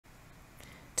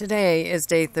Today is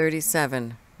day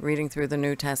 37, reading through the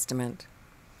New Testament.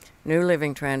 New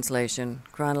Living Translation,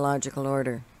 chronological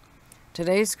order.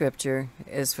 Today's scripture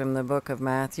is from the book of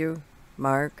Matthew,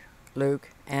 Mark, Luke,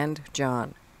 and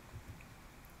John.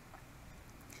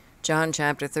 John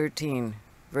chapter 13,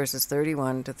 verses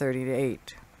 31 to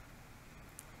 38.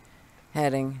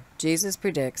 Heading, Jesus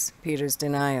predicts Peter's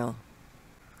denial.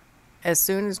 As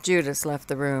soon as Judas left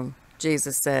the room,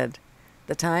 Jesus said,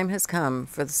 "The time has come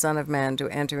for the Son of Man to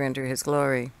enter into his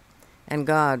glory, and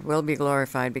God will be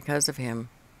glorified because of him.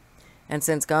 And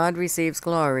since God receives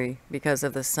glory because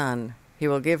of the Son, he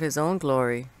will give his own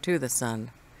glory to the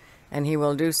Son, and he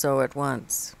will do so at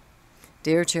once.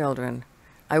 Dear children,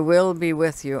 I will be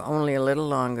with you only a little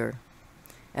longer.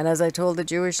 And as I told the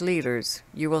Jewish leaders,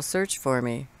 you will search for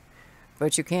me,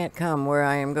 but you can't come where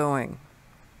I am going.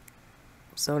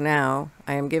 So now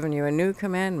I am giving you a new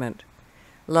commandment.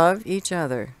 Love each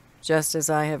other, just as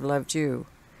I have loved you.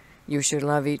 You should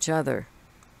love each other.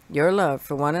 Your love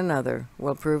for one another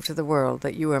will prove to the world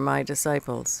that you are my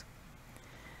disciples."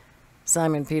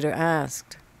 Simon Peter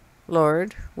asked,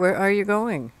 "Lord, where are you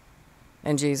going?"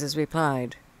 And Jesus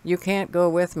replied, "You can't go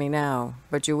with me now,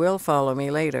 but you will follow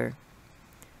me later."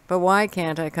 "But why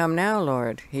can't I come now,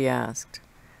 Lord?" he asked.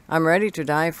 "I'm ready to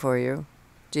die for you."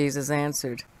 Jesus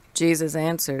answered,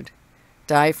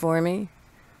 "Die for me?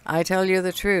 I tell you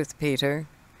the truth, Peter.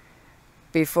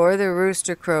 Before the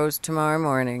rooster crows tomorrow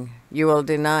morning, you will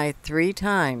deny 3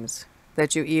 times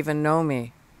that you even know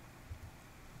me."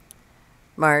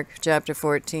 Mark chapter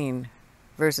 14,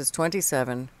 verses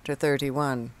 27 to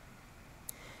 31.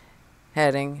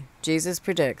 Heading, Jesus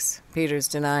predicts Peter's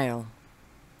denial.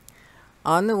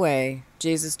 On the way,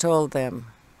 Jesus told them,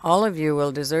 "All of you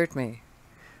will desert me.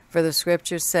 For the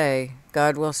scriptures say,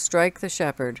 God will strike the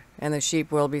shepherd, and the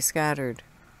sheep will be scattered.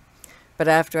 But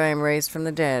after I am raised from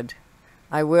the dead,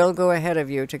 I will go ahead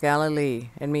of you to Galilee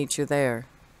and meet you there."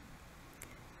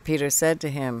 Peter said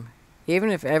to him, "Even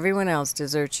if everyone else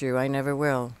deserts you, I never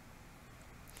will."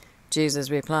 Jesus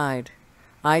replied,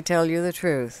 "I tell you the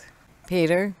truth,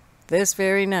 Peter, this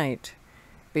very night,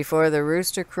 before the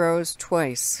rooster crows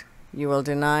twice, you will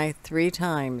deny 3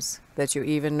 times that you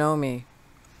even know me."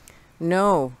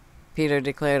 "No," Peter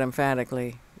declared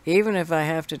emphatically, "even if I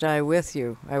have to die with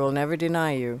you, I will never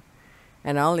deny you."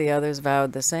 And all the others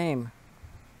vowed the same.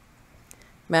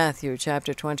 Matthew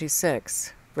chapter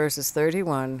 26, verses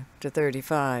 31 to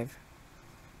 35.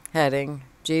 Heading,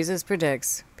 Jesus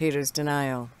predicts Peter's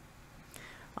denial.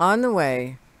 On the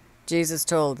way, Jesus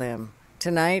told them,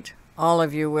 "Tonight all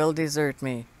of you will desert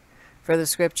me, for the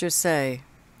scriptures say,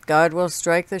 God will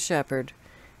strike the shepherd,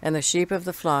 and the sheep of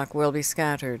the flock will be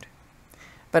scattered.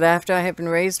 But after I have been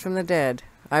raised from the dead,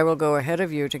 I will go ahead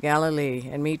of you to Galilee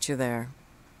and meet you there."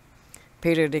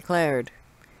 Peter declared,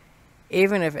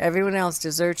 "Even if everyone else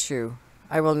deserts you,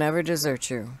 I will never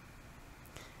desert you."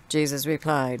 Jesus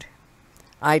replied,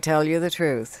 "I tell you the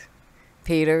truth,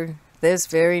 Peter, this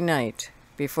very night,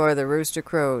 before the rooster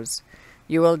crows,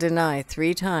 you will deny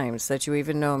 3 times that you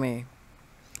even know me."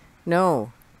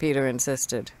 "No," Peter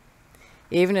insisted.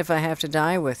 "Even if I have to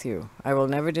die with you, I will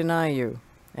never deny you."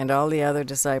 And all the other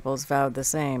disciples vowed the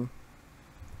same.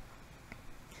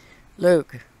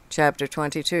 Luke chapter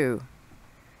 22,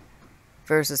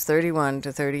 verses 31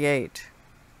 to 38.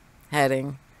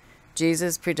 Heading,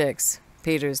 Jesus predicts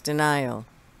Peter's denial.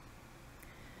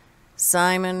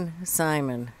 "Simon,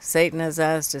 Simon, Satan has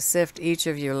asked to sift each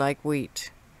of you like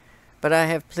wheat. But I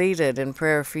have pleaded in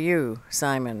prayer for you,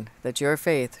 Simon, that your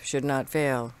faith should not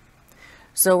fail.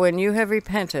 So when you have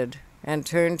repented and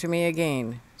turned to me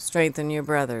again, strengthen your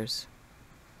brothers."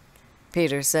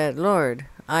 Peter said, "Lord,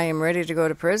 I am ready to go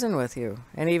to prison with you,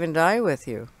 and even die with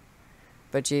you."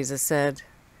 But Jesus said,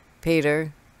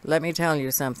 "Peter, let me tell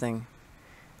you something.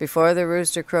 Before the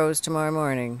rooster crows tomorrow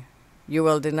morning, you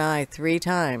will deny 3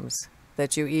 times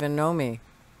that you even know me."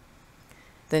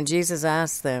 Then Jesus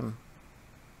asked them,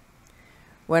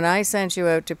 "When I sent you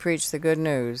out to preach the good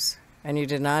news, and you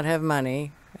did not have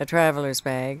money, a traveler's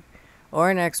bag, or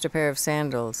an extra pair of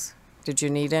sandals, did you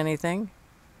need anything?"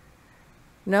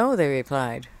 "No," they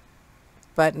replied.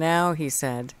 "But now," he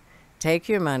said, "take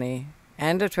your money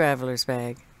and a traveler's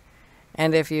bag,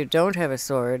 and if you don't have a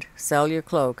sword, sell your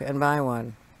cloak and buy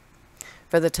one.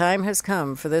 For the time has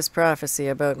come for this prophecy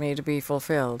about me to be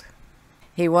fulfilled.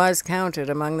 He was counted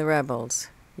among the rebels.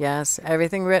 Yes,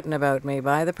 everything written about me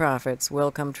by the prophets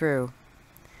will come true."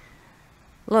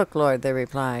 "Look, Lord," they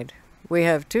replied, "we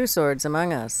have 2 swords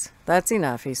among us. That's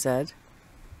enough," he said.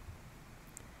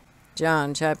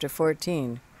 John chapter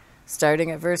 14, starting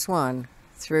at verse 1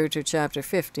 through to chapter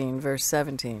 15, verse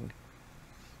 17.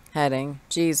 Heading,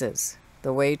 Jesus,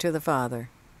 the way to the Father.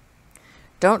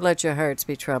 Don't let your hearts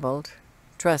be troubled.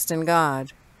 Trust in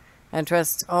God, and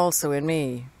trust also in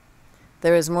me.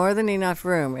 There is more than enough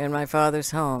room in my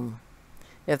Father's home.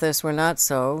 If this were not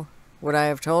so, would I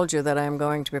have told you that I am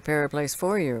going to prepare a place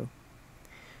for you?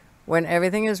 When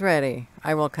everything is ready,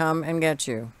 I will come and get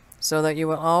you, so that you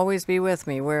will always be with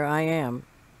me where I am.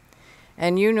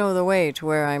 And you know the way to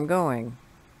where I am going."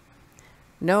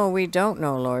 "No, we don't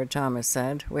know, Lord," Thomas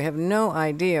said. "We have no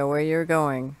idea where you're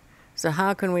going, so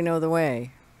how can we know the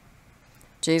way?"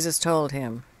 Jesus told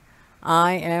him,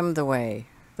 "I am the way,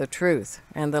 the truth,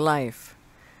 and the life.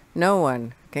 No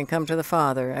one can come to the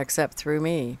Father except through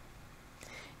me.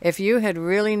 If you had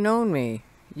really known me,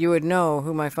 you would know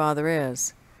who my Father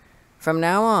is. From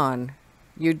now on,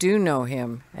 you do know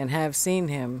him and have seen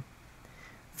him."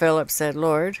 Philip said,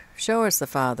 "Lord, show us the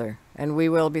Father, and we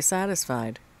will be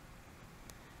satisfied."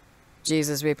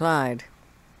 Jesus replied,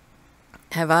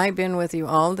 "Have I been with you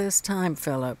all this time,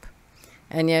 Philip,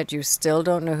 and yet you still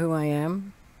don't know who I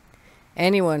am?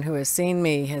 Anyone who has seen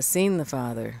me has seen the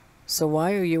Father, so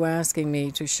why are you asking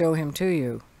me to show him to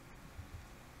you?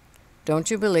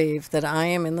 Don't you believe that I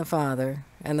am in the Father,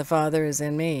 and the Father is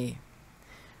in me?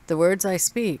 The words I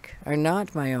speak are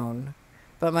not my own,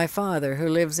 but my Father who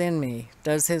lives in me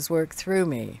does his work through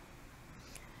me.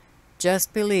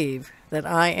 Just believe that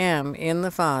I am in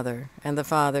the Father, and the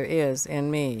Father is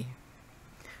in me.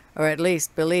 Or at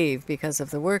least believe because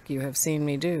of the work you have seen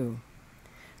me do.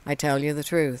 I tell you the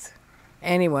truth.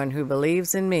 Anyone who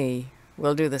believes in me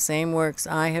will do the same works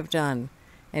I have done,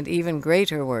 and even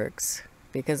greater works,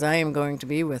 because I am going to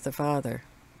be with the Father.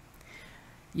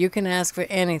 You can ask for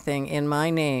anything in my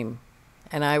name,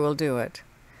 and I will do it,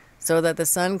 so that the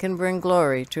Son can bring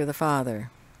glory to the Father.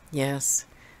 Yes,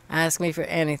 ask me for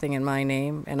anything in my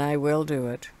name, and I will do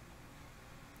it."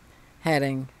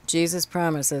 Heading: Jesus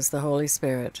promises the Holy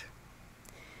Spirit.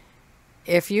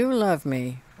 "If you love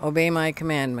me, obey my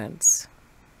commandments.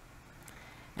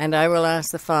 And I will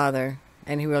ask the Father,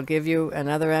 and he will give you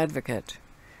another advocate,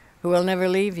 who will never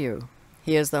leave you.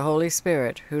 He is the Holy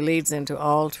Spirit, who leads into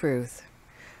all truth.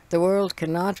 The world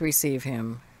cannot receive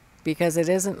him, because it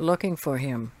isn't looking for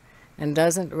him, and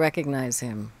doesn't recognize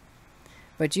him.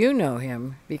 But you know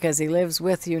him, because he lives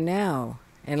with you now,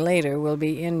 and later will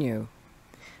be in you.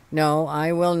 No,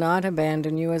 I will not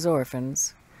abandon you as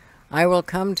orphans. I will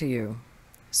come to you.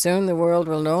 Soon the world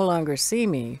will no longer see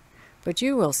me, but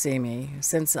you will see me.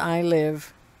 Since I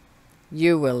live,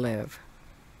 you will live.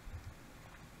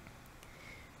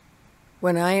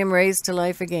 When I am raised to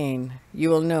life again, you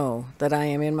will know that I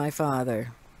am in my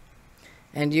Father,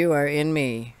 and you are in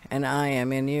me, and I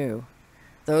am in you.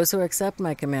 Those who accept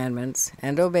my commandments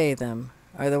and obey them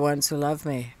are the ones who love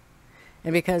me.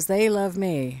 And because they love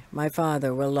me, my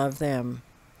Father will love them,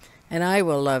 and I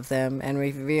will love them and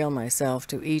reveal myself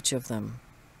to each of them."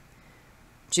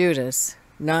 Judas,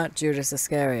 not Judas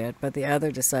Iscariot, but the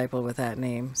other disciple with that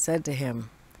name, said to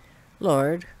him,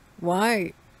 "Lord,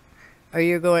 why are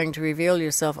you going to reveal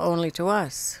yourself only to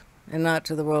us, and not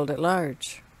to the world at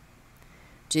large?"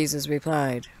 Jesus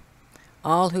replied,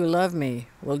 "All who love me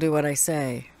will do what I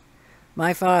say.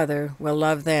 My Father will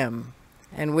love them,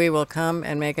 and we will come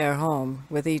and make our home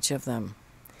with each of them.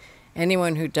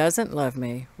 Anyone who doesn't love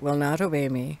me will not obey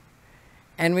me.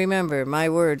 And remember, my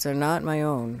words are not my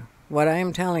own. What I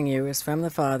am telling you is from the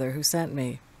Father who sent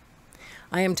me.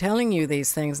 I am telling you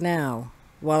these things now,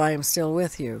 while I am still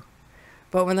with you.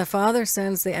 But when the Father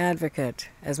sends the Advocate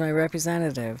as my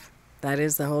representative, that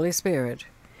is the Holy Spirit,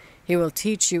 he will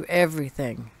teach you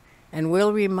everything, and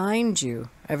will remind you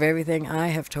of everything I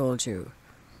have told you.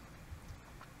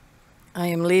 I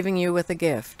am leaving you with a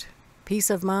gift, peace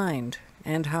of mind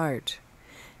and heart,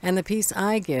 and the peace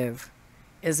I give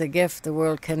is a gift the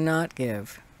world cannot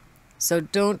give. So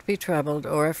don't be troubled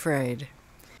or afraid.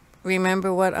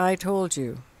 Remember what I told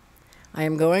you. I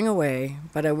am going away,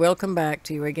 but I will come back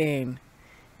to you again.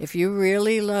 If you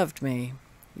really loved me,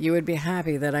 you would be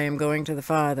happy that I am going to the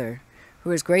Father,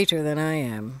 who is greater than I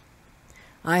am.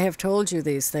 I have told you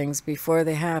these things before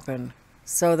they happen,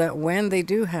 so that when they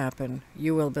do happen,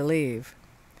 you will believe.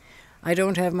 I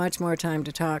don't have much more time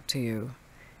to talk to you,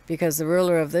 because the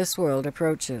ruler of this world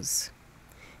approaches.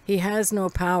 He has no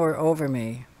power over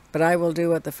me, but I will do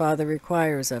what the Father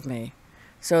requires of me,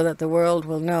 so that the world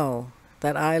will know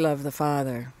that I love the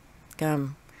Father.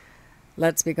 Come,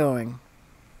 let's be going."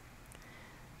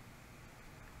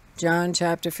 John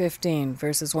chapter 15,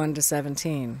 verses 1 to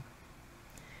 17.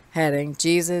 Heading: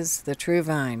 Jesus, the true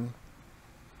vine.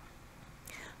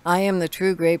 I am the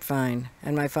true grapevine,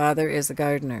 and my Father is the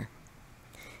gardener.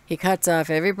 He cuts off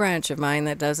every branch of mine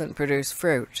that doesn't produce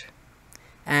fruit,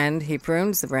 and he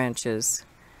prunes the branches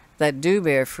that do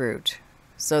bear fruit,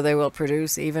 so they will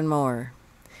produce even more.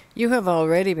 You have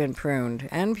already been pruned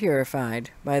and purified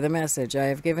by the message I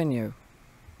have given you.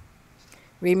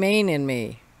 Remain in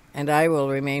me, and I will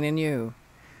remain in you.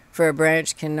 For a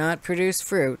branch cannot produce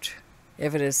fruit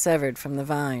if it is severed from the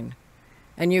vine,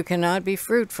 and you cannot be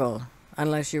fruitful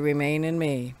unless you remain in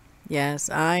me. Yes,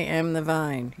 I am the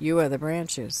vine, you are the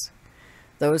branches.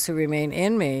 Those who remain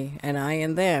in me, and I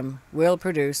in them, will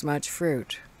produce much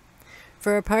fruit.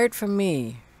 For apart from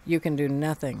me, you can do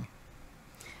nothing.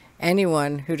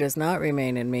 Anyone who does not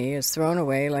remain in me is thrown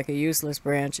away like a useless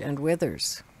branch and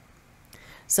withers.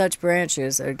 Such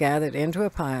branches are gathered into a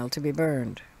pile to be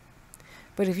burned.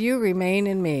 But if you remain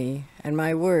in me, and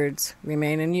my words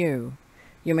remain in you,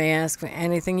 you may ask for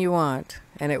anything you want,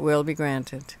 and it will be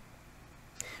granted.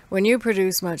 When you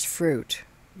produce much fruit,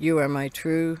 you are my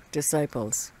true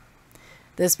disciples.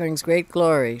 This brings great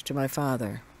glory to my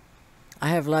Father. I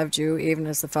have loved you even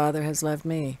as the Father has loved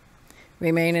me.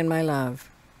 Remain in my love.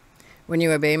 When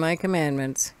you obey my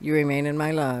commandments, you remain in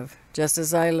my love, just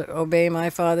as I obey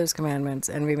my Father's commandments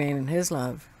and remain in his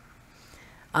love.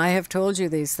 I have told you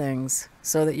these things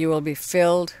so that you will be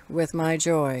filled with my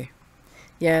joy.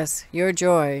 Yes, your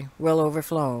joy will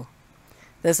overflow.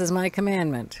 This is my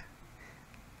commandment.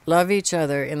 Love each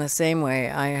other in the same way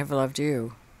I have loved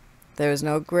you. There is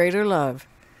no greater love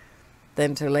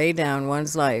than to lay down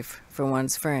one's life for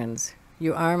one's friends.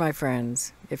 You are my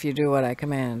friends if you do what I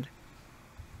command.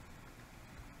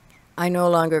 I no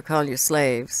longer call you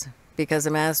slaves, because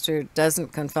a master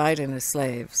doesn't confide in his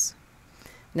slaves.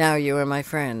 Now you are my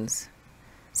friends,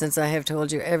 since I have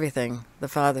told you everything the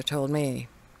Father told me.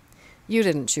 You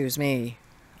didn't choose me.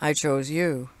 I chose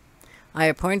you. I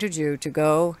appointed you to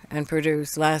go and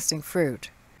produce lasting fruit,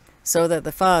 so that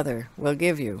the Father will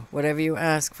give you whatever you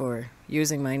ask for,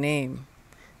 using my name.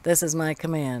 This is my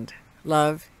command.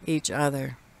 Love each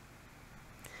other.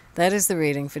 That is the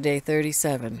reading for day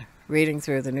 37, reading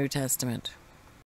through the New Testament.